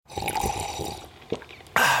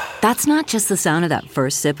That's not just the sound of that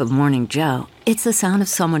first sip of Morning Joe. It's the sound of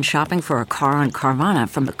someone shopping for a car on Carvana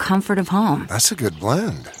from the comfort of home. That's a good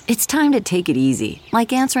blend. It's time to take it easy,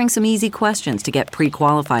 like answering some easy questions to get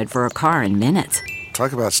pre-qualified for a car in minutes.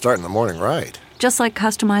 Talk about starting the morning right. Just like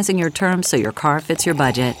customizing your terms so your car fits your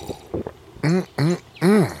budget.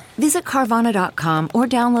 Visit Carvana.com or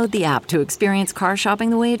download the app to experience car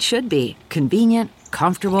shopping the way it should be. Convenient,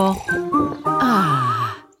 comfortable.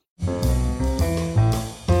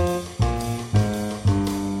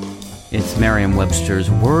 It's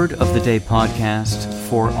Merriam-Webster's Word of the Day podcast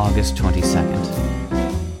for August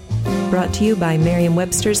 22nd. Brought to you by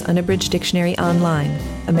Merriam-Webster's Unabridged Dictionary Online,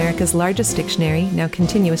 America's largest dictionary, now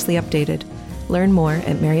continuously updated. Learn more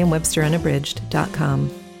at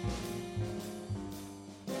merriam-websterunabridged.com.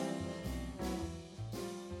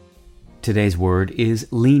 Today's word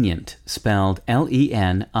is lenient, spelled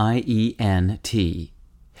Lenient.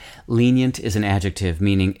 Lenient is an adjective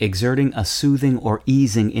meaning exerting a soothing or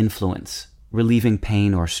easing influence, relieving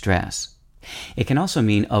pain or stress. It can also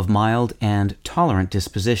mean of mild and tolerant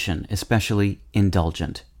disposition, especially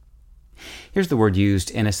indulgent. Here's the word used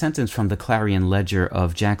in a sentence from the Clarion-Ledger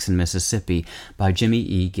of Jackson, Mississippi by Jimmie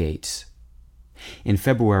E. Gates. In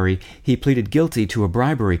February, he pleaded guilty to a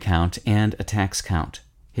bribery count and a tax count.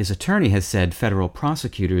 His attorney has said federal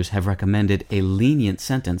prosecutors have recommended a lenient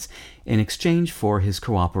sentence in exchange for his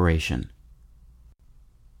cooperation.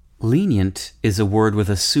 Lenient is a word with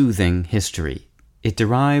a soothing history. It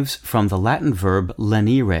derives from the Latin verb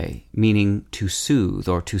lenire, meaning to soothe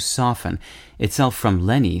or to soften, itself from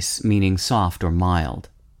lenis, meaning soft or mild.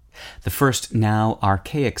 The first, now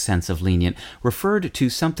archaic sense of lenient referred to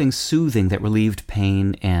something soothing that relieved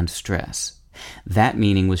pain and stress. That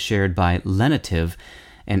meaning was shared by lenitive,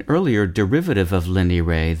 an earlier derivative of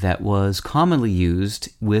lenire that was commonly used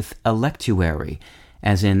with electuary,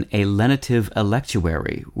 as in a lenitive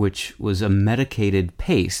electuary, which was a medicated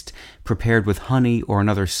paste prepared with honey or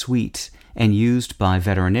another sweet and used by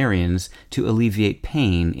veterinarians to alleviate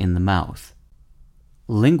pain in the mouth.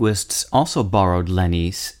 Linguists also borrowed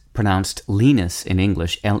lenis, pronounced lenis in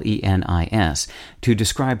English, Lenis, to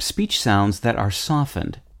describe speech sounds that are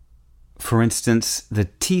softened. For instance, the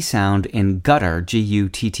T sound in gutter,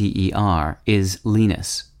 Gutter, is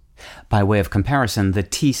lenis. By way of comparison, the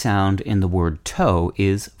T sound in the word toe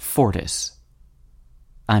is fortis.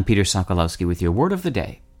 I'm Peter Sokolowski with your Word of the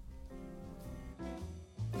Day.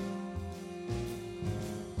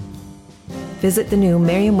 Visit the new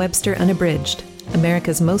Merriam-Webster Unabridged,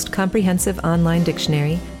 America's most comprehensive online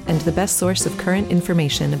dictionary and the best source of current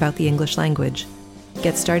information about the English language.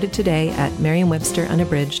 Get started today at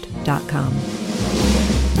merriam-websterunabridged.com.